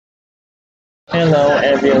Hello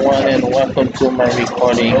everyone and welcome to my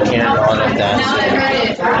recording here on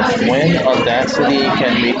Audacity. When Audacity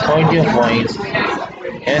can record your voice,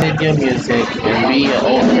 edit your music, and be your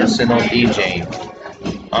own personal DJ.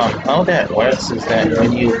 How that works is that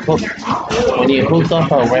when you hook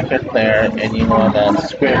up a record player and you wanna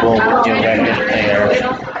scribble with your record player,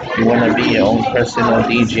 you wanna be your own personal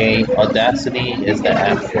DJ, Audacity is the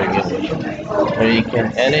app for you. Where you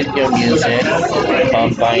can edit your music,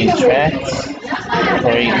 combine tracks,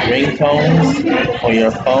 create ringtones for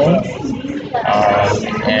your phone,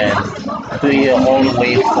 and do your own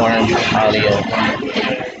waveform audio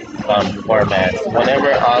format.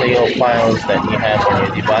 Whatever audio files that you have on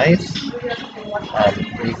your device,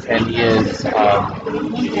 you can use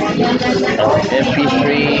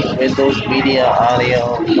MP3, Windows Media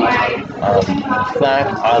Audio, FLAC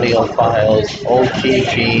audio files,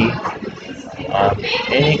 OGG,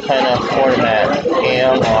 any kind of format,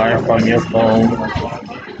 AMR from your phone,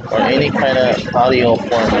 or any kind of audio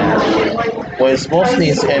format. Well, it's mostly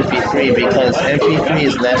is MP3 because MP3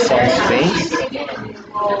 is less on space.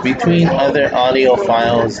 Between other audio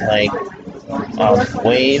files like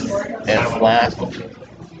WAV and FLAC,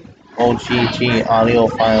 OGG audio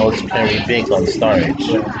files very big on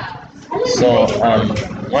storage. So,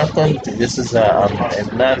 welcome. This is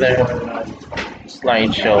another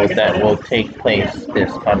slideshow that will take place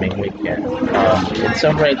this coming weekend. It's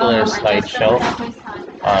a regular slideshow.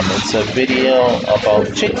 It's a video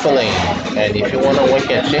about Chick-fil-A, and if you want to work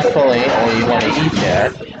at Chick-fil-A or you want to eat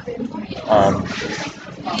there,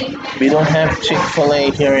 we don't have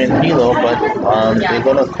Chick-fil-A here in Hilo, but they're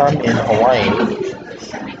gonna come in Hawaii,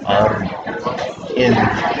 in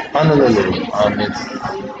Honolulu.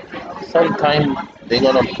 It's sometime they're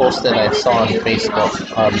gonna post it. I saw on Facebook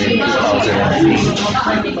in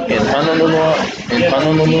 2003 in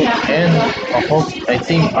Honolulu, and I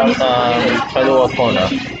think Palua Kona.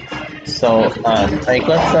 So I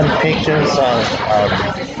got some pictures of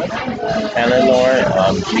Eleanor.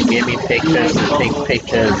 She gave me pictures to take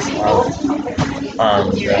pictures of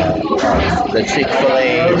the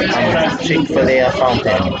Chick-fil-A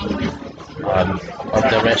fountain of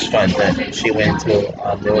the restaurant that she went to.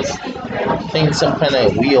 There was, I think, some kind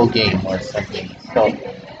of wheel game or something. So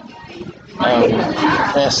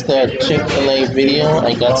that's the Chick-fil-A video.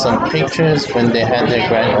 I got some pictures when they had their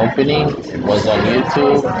grand opening. It was on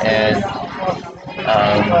YouTube,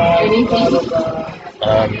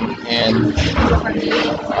 and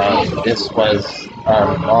this was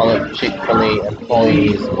all of Chick-fil-A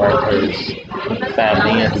employees, workers,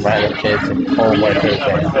 family and relatives and co-workers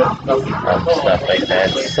and stuff like that.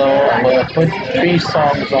 So I'm going to put 3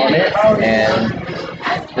 songs on it, and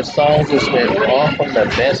the songs is with all from the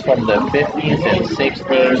best from the 50s and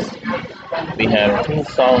 60s. We have 2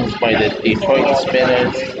 songs by the Detroit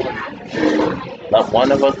Spinners,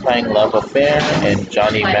 One of a Kind Love Affair, and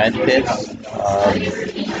Johnny Mathis,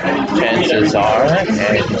 Chances Are,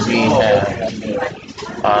 and we have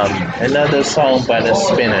another song by the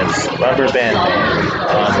Spinners, Rubber Band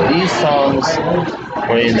Man. These songs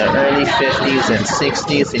were in the early 50s and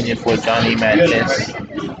 60s, and for Johnny Mathis.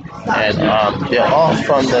 And they're all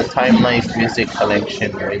from the Time Life Music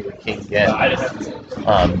Collection, where you can get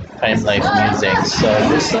Time Life music. So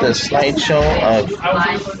this is the slideshow of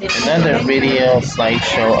another video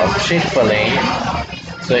slideshow of Chick-fil-A.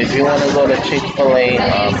 So if you want to go to Chick-fil-A,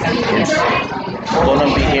 it's going to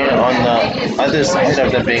be here on the other side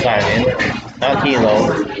of the Big Island, not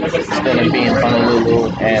Hilo. It's going to be in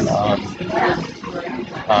Honolulu, and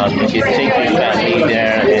you can take your family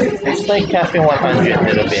there. It's like Cafe 100 a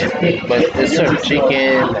little bit, but they serve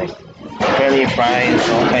chicken, like curly fries,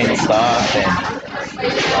 all kinds of stuff.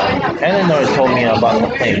 And Eleanor told me about the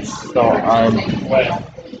place. So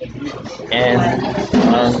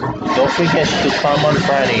don't forget to come on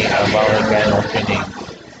Friday of our grand opening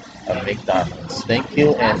of McDonald's. Thank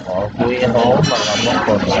you, and all the home,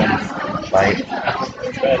 bye.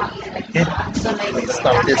 Okay,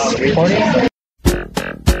 stop this recording.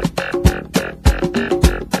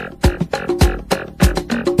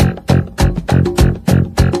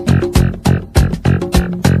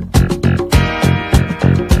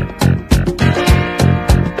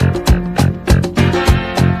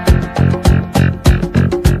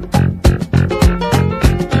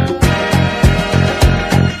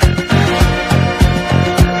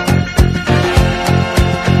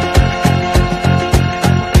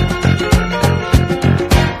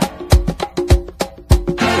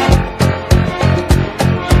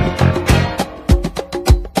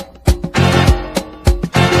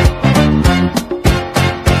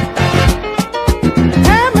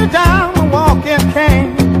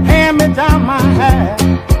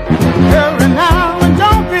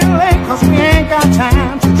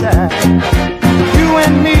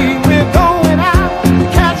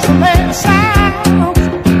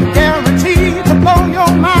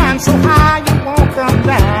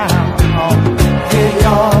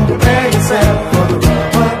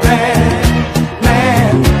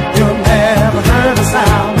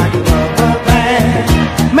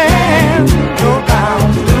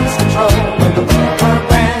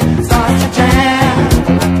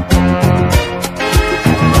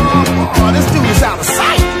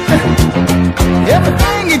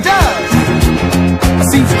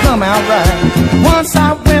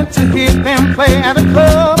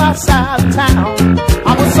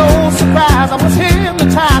 I was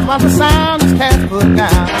hypnotized by the sound his cats put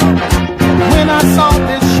down. When I saw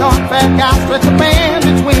this short fat guy stretch a man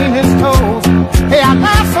between his toes, hey, I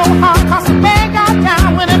laughed so hard 'cause the man got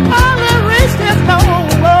down when it finally reached his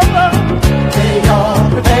nose. Hey, y'all,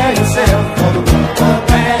 prepare yourself for the rubber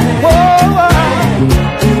band. Whoa,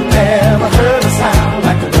 you never heard a sound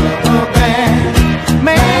like the rubber band.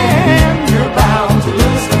 Man, you're bound to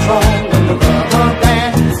lose control when the rubber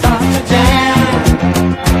band starts to jam.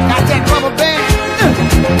 Got that rubber band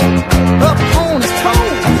up on his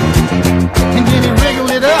toes, and then he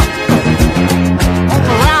wriggled it up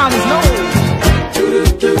around his nose.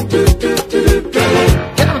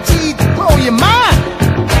 Guaranteed to blow your mind.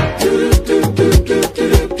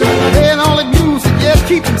 Playing all the music, just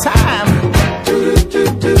keeping time.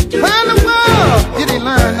 How in the world did he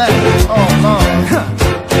learn that? Oh, Lord.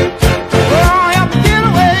 Well, I have to get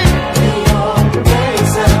away. Prepare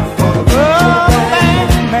yourself for the rubber band,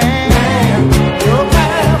 man. You'll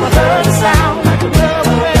never heard a sound like a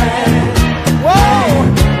rubber band. Whoa,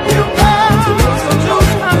 you got to lose control.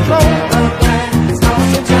 Rubber band starts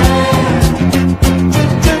to jam.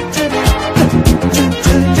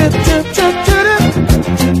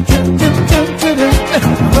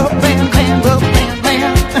 Rubber band, man, rubber band,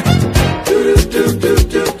 man.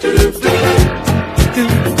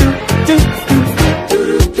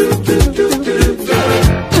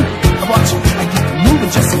 I watch you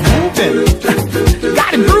moving, just moving.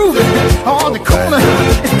 Got him grooving. Oh, the corner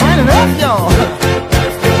is lining up, y'all.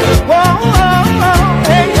 Whoa, whoa, whoa.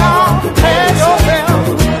 Hey, y'all, prepare yourself.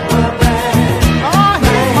 Oh,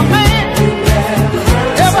 here's my man.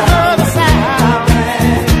 Ever heard a sound?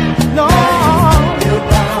 No.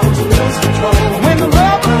 When the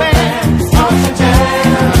rubber band starts to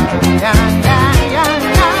jam. Yeah, yeah, yeah,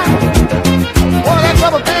 yeah. Boy, that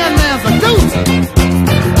rubber band man's a doozy.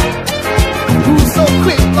 Who's so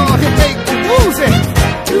quick, Lord, he'll make you woozy.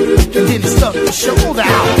 And then he stuck his shoulder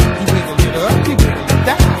out. He wiggled it up, he wiggled it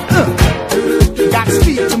down. Got his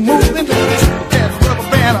feet to moving. That rubber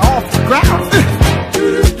band off the ground.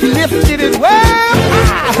 He lifted it way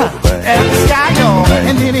high at the sky, y'all.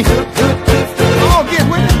 And then he oh, get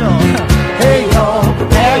with it, y'all. Hey, y'all,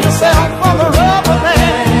 prepare yourself for the rubber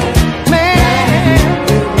band. Man,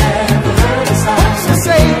 what's he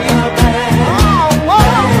say? Oh, whoa.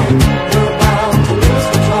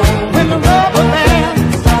 When the rubber band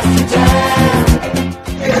starts to jam.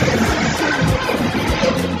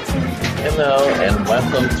 Hello and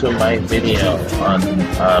welcome to my video on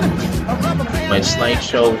my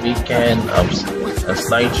slideshow weekend of a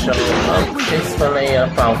slideshow of Chick-fil-A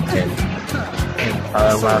fountain in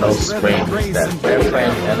Colorado Springs. That my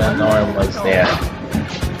friend Eleanor was there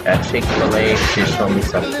at Chick-fil-A. She showed me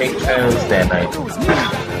some pictures, then I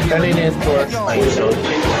turned it into a slideshow.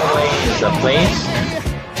 Chick-fil-A is a place,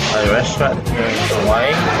 a restaurant here in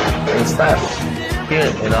Hawaii. It's not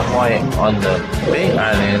here in Hawaii on the Big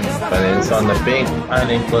Island, but it's on the Big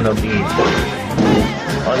Island, gonna be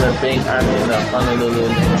on the Big Island of Honolulu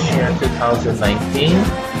next year, 2019.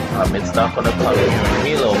 It's not gonna come here in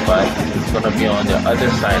Hilo, but it's gonna be on the other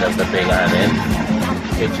side of the Big Island,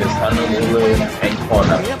 which is Honolulu and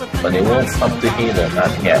Kona. But it won't come to Hilo,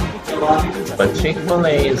 not yet. But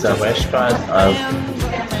Chick-fil-A is a restaurant of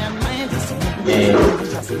they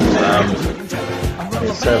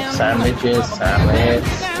serve sandwiches, salads,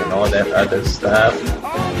 and all that other stuff.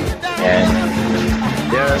 And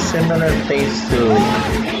they're a similar place to,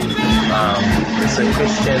 it's a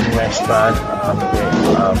Christian restaurant.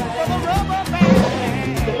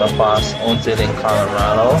 The boss owns it in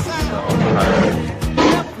Colorado. So,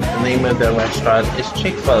 the name of the restaurant is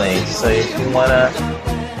Chick-fil-A. So if you wanna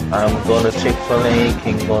go to Chick-fil-A, you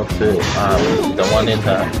can go to the one in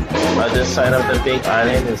the other side of the Big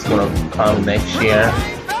Island. It's gonna come next year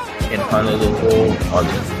in Honolulu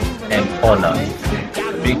and Kona.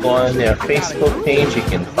 If you go on their Facebook page, you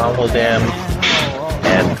can follow them,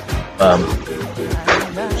 and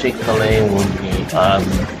Chick-fil-A will be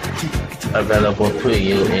available to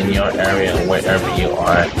you in your area, wherever you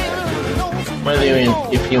are. Whether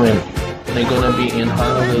they're gonna be in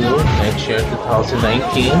Honolulu next year,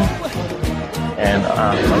 2019, and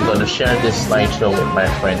I'm gonna share this slideshow with my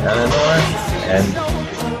friend Eleanor, and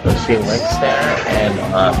she works there, and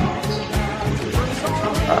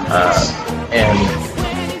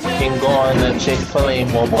you can go on the Chick-fil-A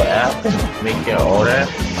mobile app and make your order.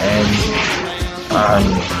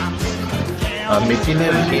 And if you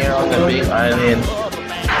live here on the Big Island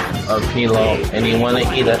of Hilo and you want to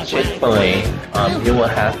eat at Chick-fil-A, you will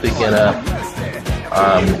have to get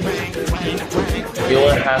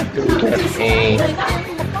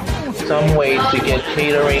some way to get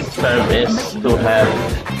catering service to have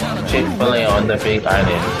Chick-fil-A on the Big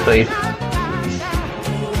Island. So if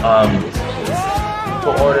to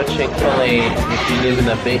order Chick-fil-A, if you live in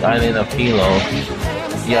the Big Island of Hilo,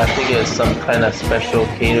 you have to get some kind of special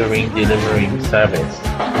catering delivery service.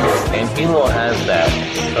 And Hilo has that.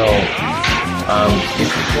 So if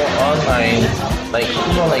you go online, like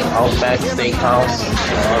like Outback Steakhouse and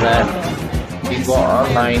all that, you go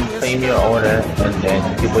online, claim your order, and then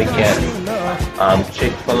you will get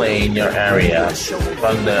Chick-fil-A in your area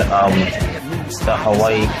from the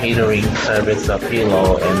Hawaii catering service of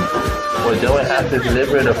Hilo, and well, they would have to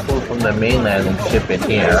deliver the food from the mainland and ship it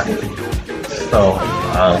here. So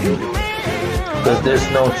because there's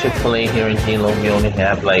no Chick-fil-A here in Hilo, we only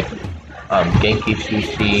have like Genki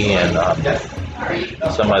Sushi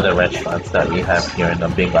and some other restaurants that we have here in the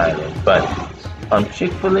Big Island. But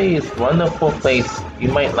Chick-fil-A is a wonderful place. You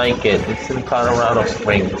might like it. It's in Colorado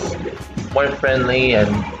Springs. More friendly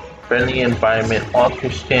environment, all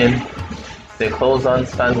Christian. They close on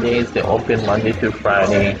Sundays. They open Monday through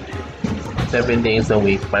Friday, 7 days a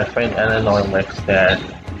week. My friend Eleanor works there.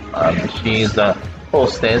 She's a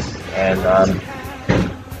hostess, and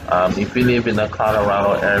if you live in the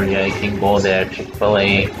Colorado area, you can go there,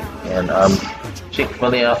 Chick-fil-A, and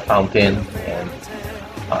Chick-fil-A faoutain, and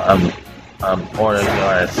order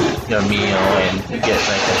your meal, and you get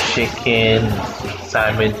like a chicken,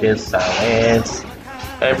 sandwiches, salads,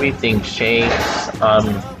 everything, shakes,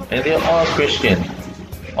 and they're all Christian.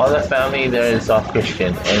 All the family there is all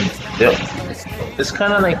Christian, and it's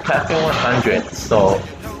kind of like Cafe 100, so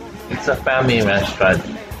it's a family restaurant.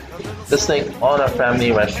 Just like all the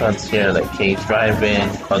family restaurants here, like K's Drive-In,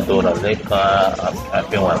 Condora Liquor,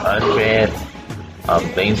 Cafe 100,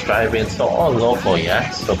 Lane's Drive-In, so all local, yeah?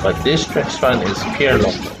 So, but this restaurant is pure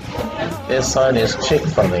local. This one is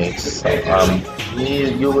Chick-fil-A. So,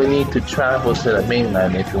 you will need to travel to the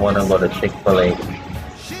mainland if you want to go to Chick-fil-A.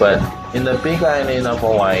 But in the Big Island of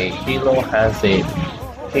Hawaii, Hilo has a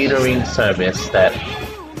catering service that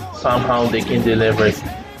somehow they can deliver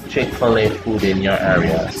Chick-fil-A food in your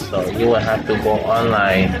area. So you will have to go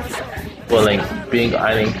online for like Big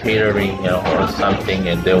Island Catering, or something,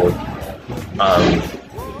 and they would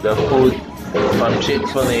the food from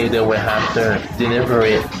Chick-fil-A, they will have to deliver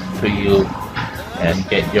it to you and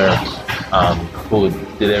get your food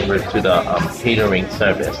delivered to the catering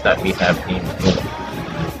service that we have here.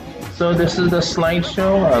 So this is the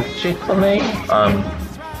slideshow of Chick-fil-A,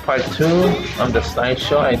 part 2 of the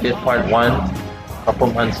slideshow. I did part 1 a couple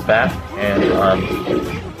months back, and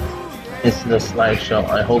this is the slideshow.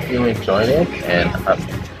 I hope you enjoyed it, and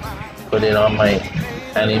put it on my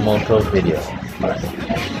Animoto video. Bye.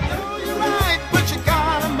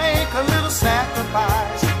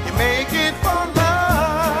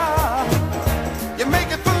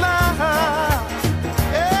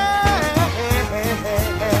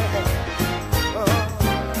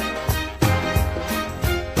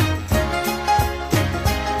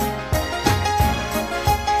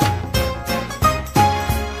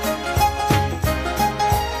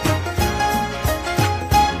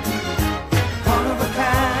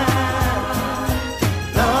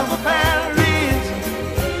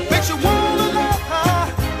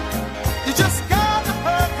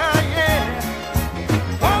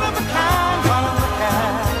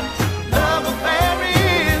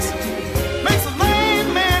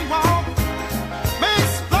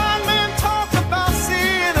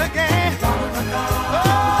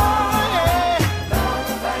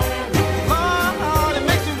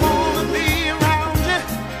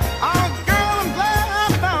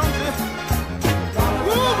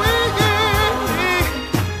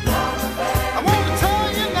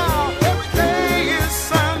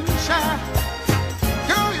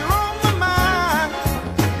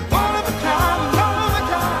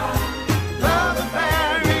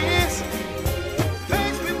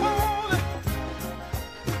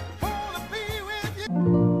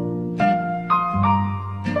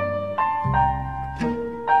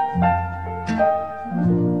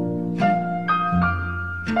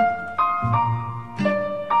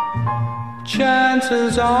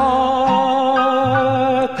 Chances are,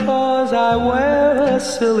 'cause I wear a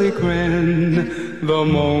silly grin the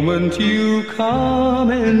moment you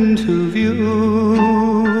come into view.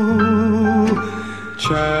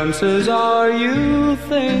 Chances are you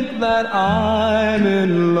think that I'm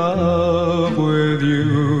in love with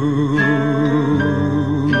you.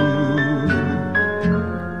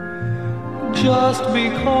 Just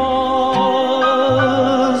because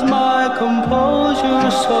my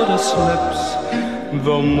composure sort of slips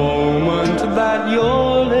the moment that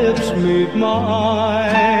your lips meet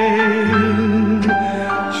mine.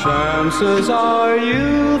 chances are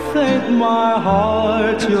you think my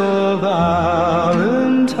heart's your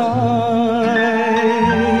Valentine.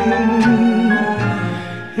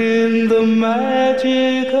 In the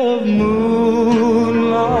magic of moonlight,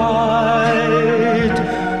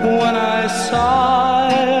 when I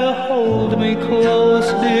sigh, hold me close,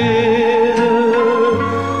 dear.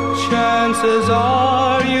 Chances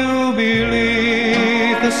are you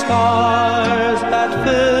believe the stars that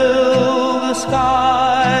fill the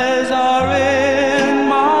skies are in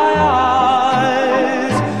my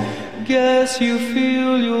eyes. Guess you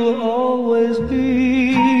feel you'll always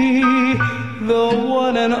be the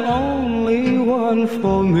one and only one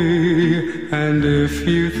for me. And if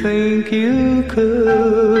you think you could,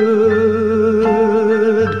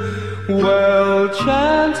 well,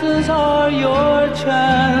 chances are your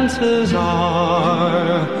chances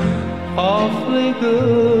are awfully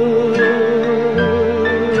good.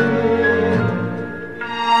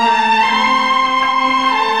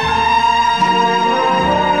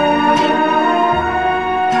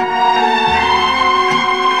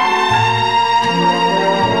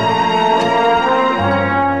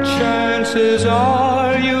 Chances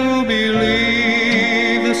are you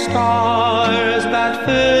believe the stars that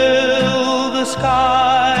fill the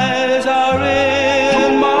skies are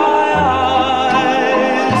in my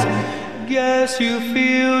eyes. Guess you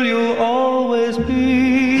feel you'll always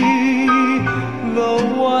be the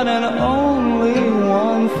one and only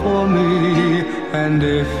one for me. And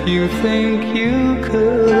if you think you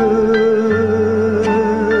could,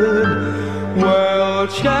 well,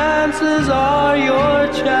 chances are your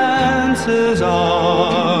chances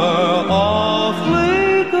are